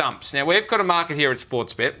at the stumps. Now we've got a market here at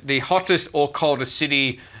Sportsbet, the hottest or coldest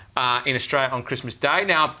city in Australia on Christmas Day.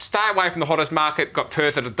 Now, stay away from the hottest market. Got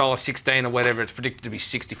Perth at $1.16 or whatever. It's predicted to be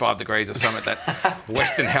 65 degrees or something at that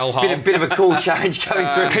western hellhole. Bit of a cool change coming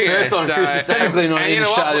through Perth on Christmas Day. Technically not in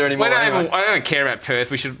Australia anymore. I don't care about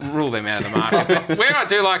Perth. We should rule them out of the market. But where I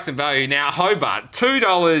do like some value now, Hobart,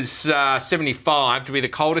 $2.75 to be the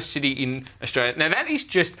coldest city in Australia. Now, that is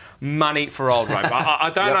just money for old rope.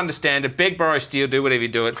 I don't understand it. Beg, borrow, steal, do whatever you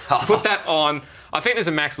do it. Put that on. I think there's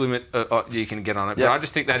a max limit you can get on it, but I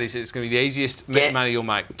just think that it's going to be the easiest money you'll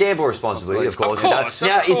make. Gamble responsibly, of course. Of course.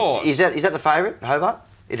 Is that the favourite, Hobart?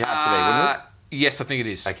 It'd have to be, wouldn't it? Yes, I think it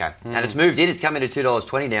is. Okay. And it's moved in. It's come into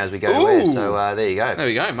 $2.20 now as we go to air. So there you go. There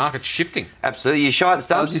we go. Market's shifting. Absolutely. You shy at the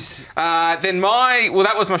stumps? That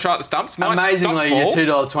was my shy at the stumps. Amazingly, your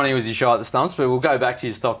 $2.20 was your shy at the stumps, but we'll go back to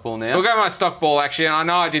your stock ball now. We'll go to my stock ball, actually, and I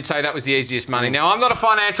know I did say that was the easiest money. Now, I'm not a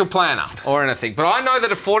financial planner or anything, but I know that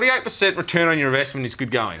a 48% return on your investment is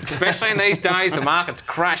good going, especially in these days. The market's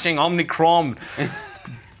crashing, Omicron,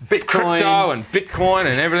 crypto and Bitcoin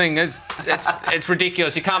and everything. It's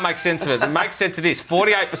ridiculous. You can't make sense of it. Make sense of this.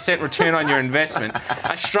 48% return on your investment.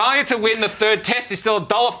 Australia to win the third test is still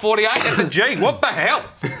 $1.48 at the G. What the hell?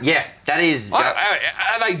 Yeah, that is...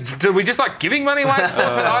 Do we just like giving money away?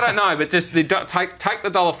 I don't know, but just take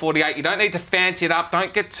the $1.48. You don't need to fancy it up.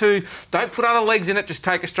 Don't put other legs in it. Just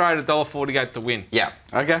take it straight at $1.48 to win. Yeah.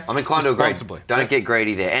 Okay. I'm inclined to agree. Don't get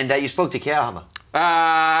greedy there. And you slogged a cow, Hammer.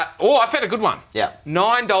 I found a good one. Yeah.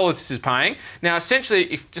 $9 this is paying. Now,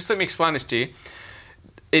 essentially, just let me explain this to you.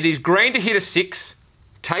 It is green to hit a 6,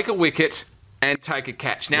 take a wicket, and take a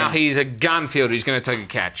catch. Now he's a gun fielder. He's going to take a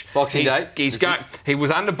catch. Boxing Day. He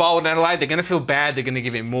was under bowled in Adelaide. They're going to feel bad. They're going to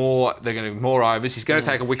give him more. They're going to give more overs. He's going to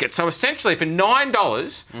take a wicket. So essentially, for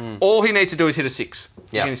 $9, all he needs to do is hit a 6.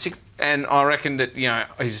 Yeah. And I reckon that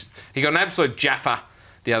he got an absolute jaffer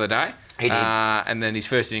the other day. He did. And then his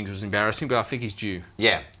first innings was embarrassing, but I think he's due.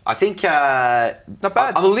 Yeah, I think not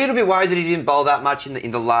bad. I'm a little bit worried that he didn't bowl that much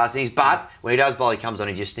in the last innings, but when he does bowl, he comes on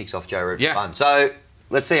and just sneaks off Joe Root for fun. So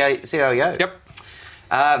let's see how he goes. Yep.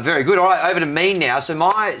 Very good. All right, over to me now. So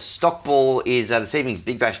my stock ball is this evening's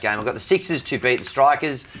Big Bash game. I've got the Sixers to beat the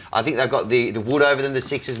Strikers. I think they've got the wood over them, the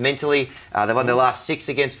Sixers, mentally. They've won their last 6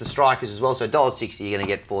 against the Strikers as well. So $1.60 you're going to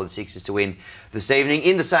get for the Sixers to win this evening.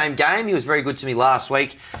 In the same game, he was very good to me last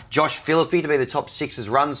week. Josh Philippe to be the top Sixers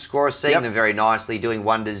run scorer, seeing them very nicely, doing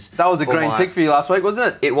wonders. That was a green tick for you last week,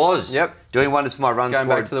 wasn't it? It was. Yep. Doing wonders for my run scorer.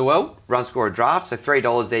 Going back to the well. Run scorer draft, so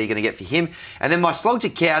 $3 there you're going to get for him. And then my slog to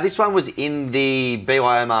cow, this one was in the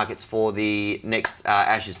BYO markets for the next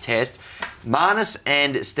Ashes test. Marnus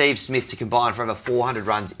and Steve Smith to combine for over 400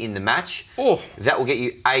 runs in the match. Oh. That will get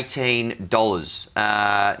you $18.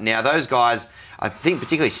 Now, those guys, I think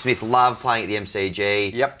particularly Smith, love playing at the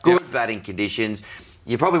MCG. Yep. Good batting conditions.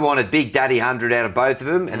 You probably want a big daddy 100 out of both of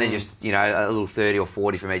them, and then just, a little 30 or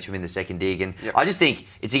 40 from each of them in the second dig. And I just think,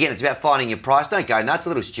 it's about finding your price. Don't go nuts. A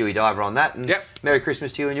little Stewie diver on that. And Merry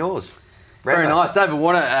Christmas to you and yours. Very nice. David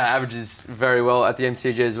Warner averages very well at the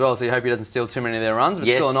MCG as well, so you hope he doesn't steal too many of their runs, but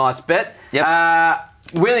still a nice bet. Yep.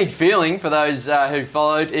 Winning feeling for those who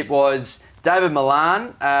followed, it was David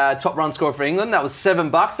Milan, top run scorer for England. That was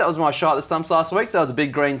 $7. That was my shot at the stumps last week, so that was a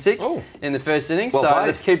big green tick in the first innings. Well played.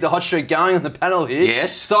 Let's keep the hot streak going on the panel here.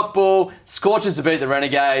 Yes. Stock ball, Scorchers to beat the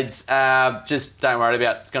Renegades. Just don't worry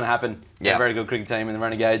about it. It's going to happen. They're a very good cricket team, and the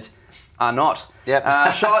Renegades are not. Yep.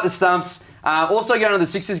 Shot at the stumps. Also going to the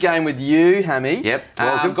Sixers game with you, Hammy. Yep.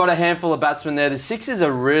 Welcome. I've got a handful of batsmen there. The Sixers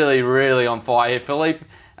are really, really on fire here.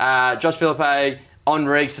 Josh Philippe, on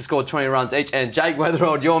Reeks to score 20 runs each, and Jake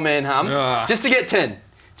Weatherald, your man, just to get 10.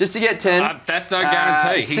 Just to get 10. That's no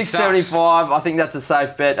guarantee. He 675. I think that's a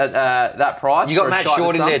safe bet at that price. You got Matt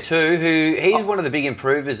Short in there too, he's one of the big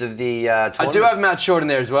improvers of the tournament. I do have Matt Short in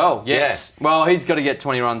there as well. Yes. Yeah. Well, he's got to get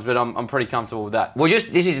 20 runs, but I'm pretty comfortable with that. Well, this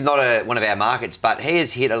is not one of our markets, but he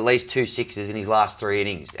has hit at least 2 sixes in his last 3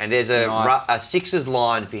 innings, and there's a Sixers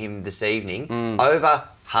line for him this evening over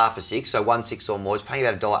half a 6, so 1 6 or more. It's paying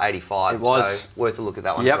about $1.85. It was. So worth a look at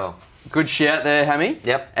that one as well. Good shout there, Hammy.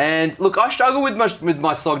 Yep. And look, I struggle with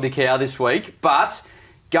my slog to cow this week, but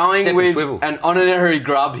going with an honorary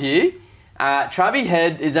grub here, Travis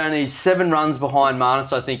Head is only 7 runs behind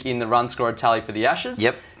Marnus, I think, in the run scorer tally for the Ashes.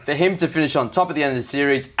 Yep. For him to finish on top at the end of the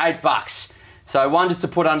series, $8. So one just to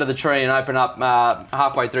put under the tree and open up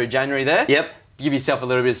halfway through January there. Yep. Give yourself a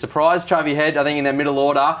little bit of surprise. Travis Head, I think in that middle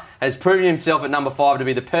order, has proven himself at number 5 to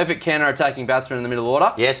be the perfect counter-attacking batsman in the middle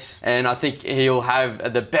order. Yes. And I think he'll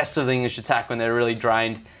have the best of the English attack when they're really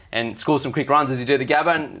drained and score some quick runs as he did at the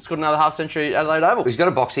Gabba and scored another half century at Adelaide Oval. He's got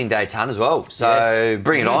a Boxing Day ton as well, so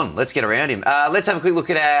bring it on. Let's get around him. Let's have a quick look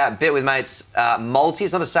at our Bet With Mates multi.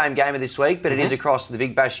 It's not the same game of this week, but it is across the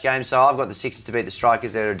Big Bash game. So I've got the Sixers to beat the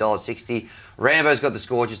Strikers there at $1.60. Rambo's got the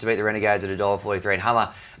Scorchers to beat the Renegades at $1.43. And Hummer,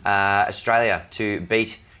 Australia to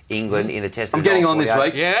beat England in the test. I'm getting on this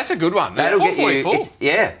week. Yeah, that's a good one. That'll get you.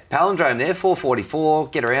 Palindrome there,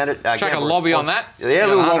 $4.44. Get around it. Chuck a lobby on that. Yeah, a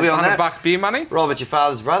little lobby on that. $100 beer money. Rob at your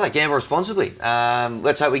father's brother. Gamble responsibly.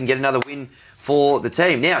 Let's hope we can get another win for the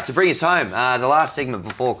team. Now, to bring us home, the last segment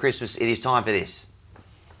before Christmas, it is time for this.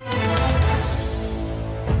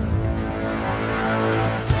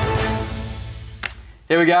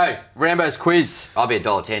 Here we go. Rambo's quiz. I'll be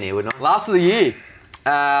 $1.10 here, wouldn't I? Last of the year.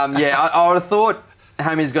 I would have thought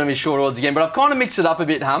Hammy's going to be short odds again, but I've kind of mixed it up a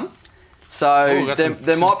bit, Hum. So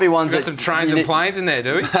there might be ones that... Got some trains and planes in there,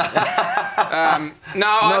 do we? I've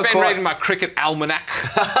been reading my cricket almanac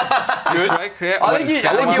this week. Yeah, I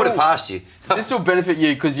think put it past you. This will benefit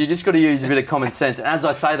you because you just got to use a bit of common sense. And as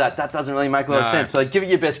I say that doesn't really make a lot of sense. But give it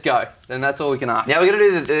your best go. Then that's all we can ask. Now we're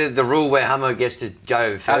going to do the rule where Hummer gets to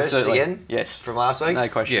go first again. Yes. From last week. No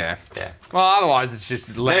question. Yeah. Well, otherwise it's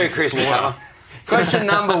just... Merry Christmas, Hummer. Question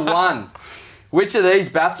number 1. Which of these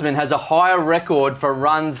batsmen has a higher record for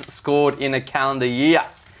runs scored in a calendar year?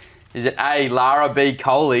 Is it A, Lara, B,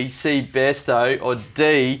 Coley, C, Bairstow, or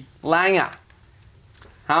D, Langer?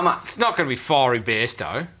 Hummer. It's not going to be fiery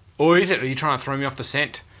Bairstow. Or is it? Are you trying to throw me off the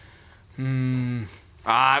scent? I'm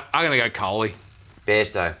going to go Coley.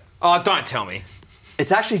 Bairstow. Oh, don't tell me.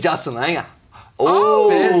 It's actually Justin Langer. Oh,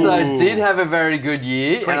 Bairstow did have a very good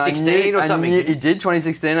year. 2016 or something? He did,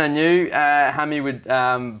 2016. I knew Hammy would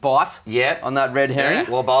bite on that red herring. Yeah,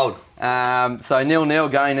 well bowled. So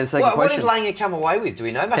 0-0 going to the second What question. did Langer come away with? Do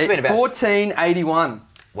we know? Must have been about 1481.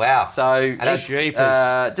 Wow. So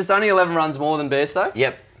Jeepers. just only 11 runs more than Bairstow.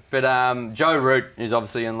 Yep. But Joe Root is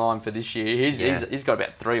obviously in line for this year. He's got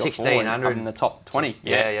about 3 or 4 1600 in the top 20.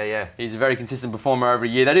 Yeah. He's a very consistent performer over a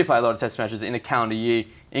year. They do play a lot of test matches in a calendar year.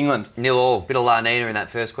 England. 0-0. Bit of La Nina in that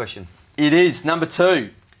first question. It is. Number 2.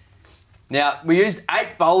 Now, we used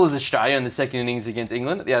 8 bowlers Australia in the second innings against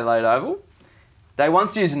England at the Adelaide Oval. They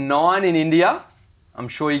once used 9 in India. I'm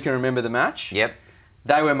sure you can remember the match. Yep.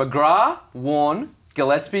 They were McGrath, Warne,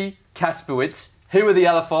 Gillespie, Kasperwitz. Who were the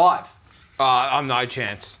other 5? I'm no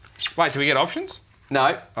chance. Wait, do we get options?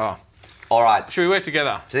 No. Oh. All right. Should we work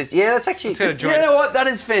together? So that's actually... Let's get a joint. You know what? That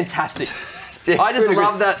is fantastic. I just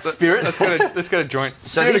love that spirit. Let's get a joint.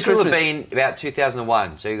 So this will have been about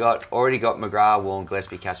 2001. So you already got McGrath, Warne,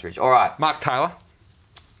 Gillespie, Kasperwitz. All right. Mark Taylor.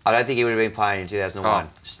 I don't think he would have been playing in 2001. Oh.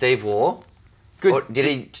 Steve Waugh. Good. Or did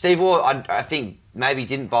he? Steve Waugh, I think maybe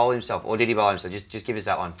didn't bowl himself, or did he bowl himself? Just give us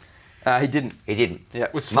that one. He didn't. He didn't. Yeah.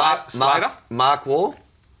 Was Slater? Mark Waugh.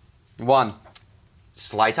 1.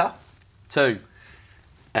 Slater. 2.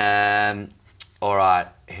 All right.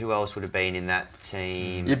 Who else would have been in that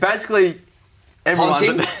team? You basically everyone.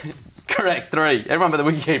 Ponting? Correct. 3. Everyone but the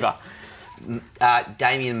wicketkeeper.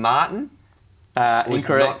 Damien Martin was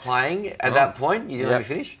Incorrect. not playing at that point. You didn't let me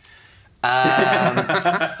finish.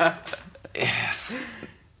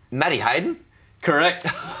 Matty Hayden. Correct.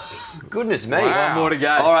 Goodness me. Wow. One more to go.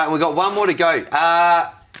 All right, we've got one more to go. We've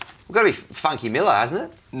got to be Funky Miller,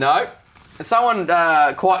 hasn't it? No. Someone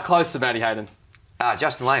quite close to Matty Hayden.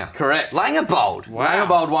 Justin Langer. Correct. Langer bowled. Wow. Langer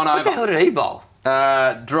bowled 1 What over. the hell did he bowl?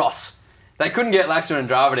 Dross. They couldn't get Laxman and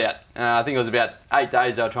Dravid out. I think it was about 8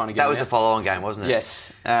 days they were trying to get That them was the out. follow-on game, wasn't it?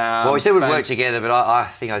 Yes. Well, we said we'd work fans- together, but I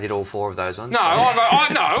think I did all 4 of those ones. No,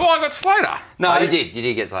 I got Slater. No, Oh, you did. You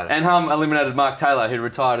did get Slater. And Hum eliminated Mark Taylor, who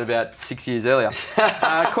retired about 6 years earlier.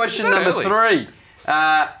 Question Not number early.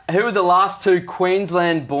 3. Who were the last 2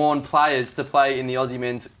 Queensland-born players to play in the Aussie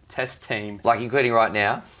men's test team? Like including right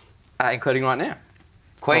now. Including right now.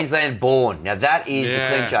 Queensland born. Now that is the Yeah.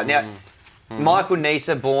 clincher. Now, Michael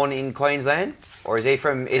Neser born in Queensland? Or is he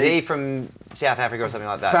from South Africa or something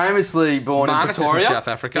like that? Famously born Marnus in is from Pretoria. South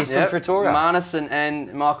Africa. He's from Pretoria. Marnus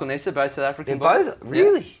and Michael Neser, both South African. They're both?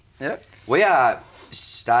 Really? Yep. We are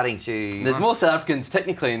starting to... There's more South Africans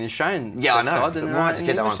technically in the Australian Yeah, I test know. side than We there might are have to in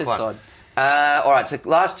get the that one English test quite. side. all right, so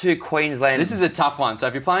last 2 Queensland... This is a tough one. So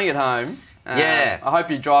if you're playing at home, Yeah. I hope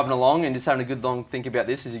you're driving along and just having a good long think about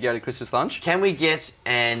this as you go to Christmas lunch. Can we get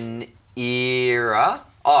an era?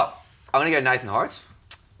 Oh, I'm going to go Nathan Horrocks.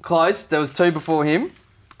 Close. There was 2 before him.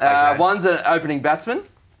 Okay. One's an opening batsman.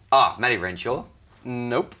 Oh, Matty Renshaw.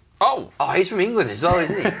 Nope. Oh, Oh, he's from England as well,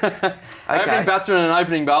 isn't he? Opening Okay. batsman and an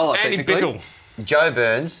opening bowler, Andy technically. Bickle. Joe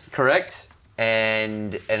Burns Correct.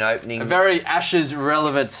 and an opening... A very Ashes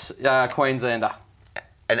relevant Queenslander.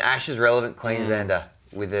 An Ashes relevant Queenslander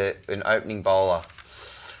with an opening bowler.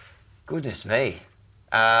 Goodness me.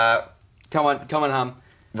 Come on, Hum.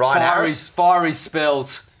 Ryan Harris? Fiery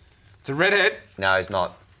spells. It's a redhead. No, he's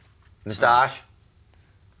not. Moustache.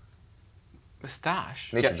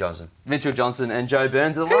 Moustache. Mitchell Yep. Johnson. Mitchell Johnson and Joe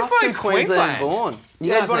Burns are the Who's last 2 born in Queensland Queensland? born. You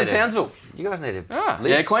Yeah, guys he's born in need it. Townsville. You guys need a Ah. lift.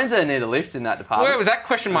 Yeah, Queensland need a lift in that department. Where was that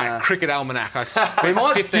question, mate? Cricket almanac. I We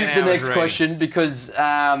might 15 skip the hours next reading. question because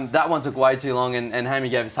that one took way too long and Hammy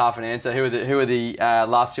gave us half an answer. Who are the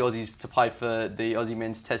last 2 Aussies to play for the Aussie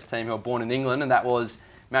men's test team who were born in England? And that was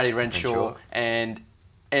Matty Renshaw Renshaw. and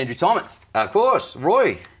Andrew Thomas. Of course,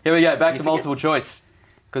 Roy. Here we go, back to forget- multiple choice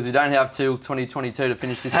because we don't have till 2022 to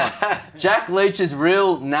finish this one. Jack Leach's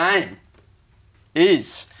real name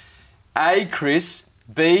is A. Chris,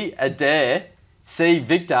 B. Adair, C.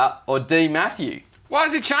 Victor, or D. Matthew. Why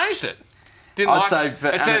has he changed it? I'd say for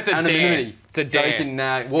it's a anonymity. dare. It's a So dare. he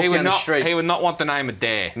can walk down the street. He would not want the name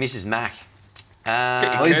Adair. Mrs. Mac.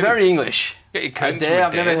 Well, he's very English. Get your curtains Adair, from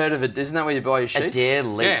I've never Adairs. heard of it. Isn't that where you buy your sheets? Adair Yeah.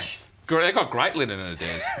 Leach. They've got great linen in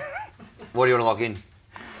Adairs. What do you want to lock in?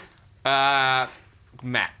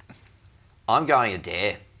 Matt. I'm going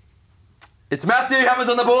Adair. It's Matthew Hammers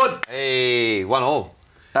on the board. Hey, 1-1.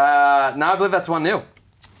 No, I believe that's 1-0.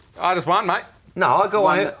 I just won, mate. No, I got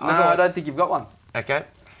one. No, I don't think you've got one. Okay.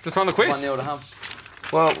 Just won the quiz. 1-0 to Hum.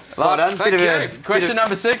 Well, well done. thank you. Question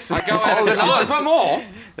number 6. I go out. Oh, there's one more.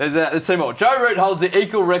 There's 2 more. Joe Root holds the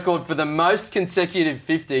equal record for the most consecutive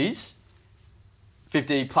 50s.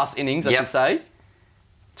 50 plus innings, I Yep. should say.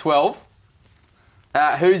 12.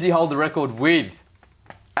 Who's he hold the record with?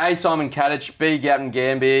 A. Simon Kadich, B. Gavin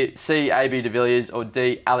Gambier, C. A.B. de Villiers, or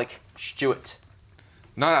D. Alec Stewart?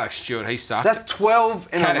 Not Alex Stewart. He sucked. So that's 12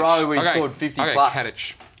 in Kadich. a row where he Okay, scored 50 okay, plus.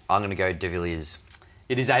 Kadich. I'm going to go De Villiers.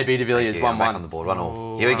 It is AB de Villiers, 1-1. Back on the board,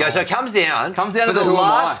 1-1. Here we go. So it comes down to for the the who am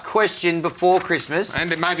last I? question before Christmas.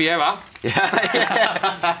 And it may be ever.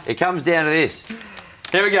 It comes down to this.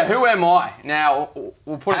 Here we go. Who am I? Now,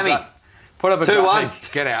 we'll put Hammy. Put up a 2-1.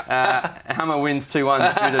 graphic. Get out. Hammer wins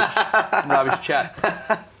 2-1 due to rubbish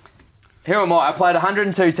chat. Who am I? I played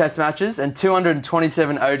 102 Test matches and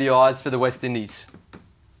 227 ODIs for the West Indies.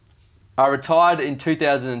 I retired in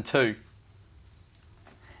 2002.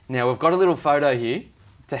 Now, we've got a little photo here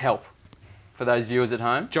to help for those viewers at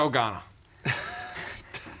home. Joel Garner.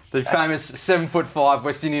 The famous 7'5"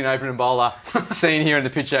 West Indian opening bowler seen here in the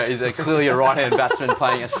picture is clearly a right-hand batsman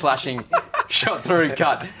playing a slashing shot through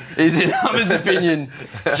cut. Is in Hummer's opinion,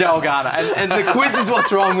 Joel Garner. And the quiz is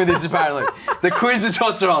what's wrong with this apparently. The quiz is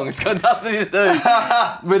what's wrong. It's got nothing to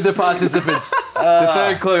do with the participants. The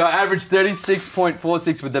third clue, I averaged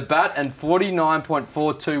 36.46 with the bat and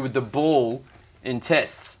 49.42 with the ball in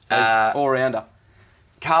tests. So it's all-rounder.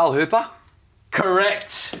 Carl Hooper.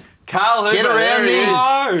 Correct. Carl Hooper. Get around me.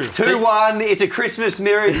 2-1. It's a Christmas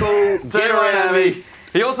miracle. Get around me.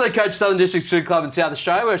 He also coached Southern Districts Cricket Club in South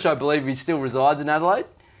Australia, which I believe he still resides in Adelaide.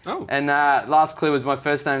 Oh. And last clue was my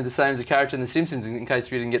first name is the same as a character in The Simpsons, in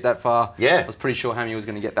case we didn't get that far. Yeah. I was pretty sure Hammy was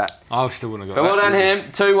going to get that. I still wouldn't have got But that. well done,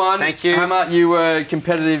 Ham. 2-1. Thank you. Hammer, you were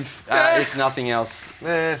competitive, if nothing else.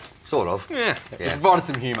 Sort of. Yeah. Provided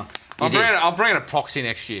some humour. I'll bring in a proxy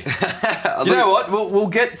next year. You know what? We'll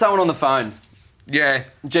get someone on the phone. Yeah.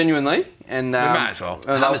 Genuinely. And We may as well.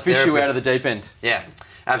 And they'll fish you out of the deep end. Yeah.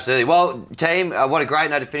 Absolutely. Well, team, what a great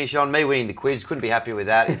note to finish on. Me winning the quiz. Couldn't be happier with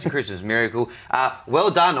that. It's a Christmas miracle. Well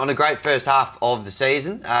done on a great first half of the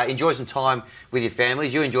season. Enjoy some time with your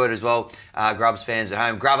families. You enjoyed it as well, Grubs fans at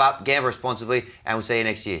home. Grub up, gamble responsibly, and we'll see you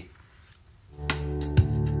next year.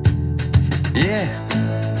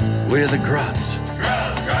 Yeah, we're the Grubs.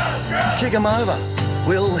 Kick 'em over.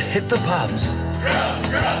 We'll hit the pubs.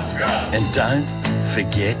 And don't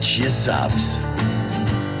forget your subs.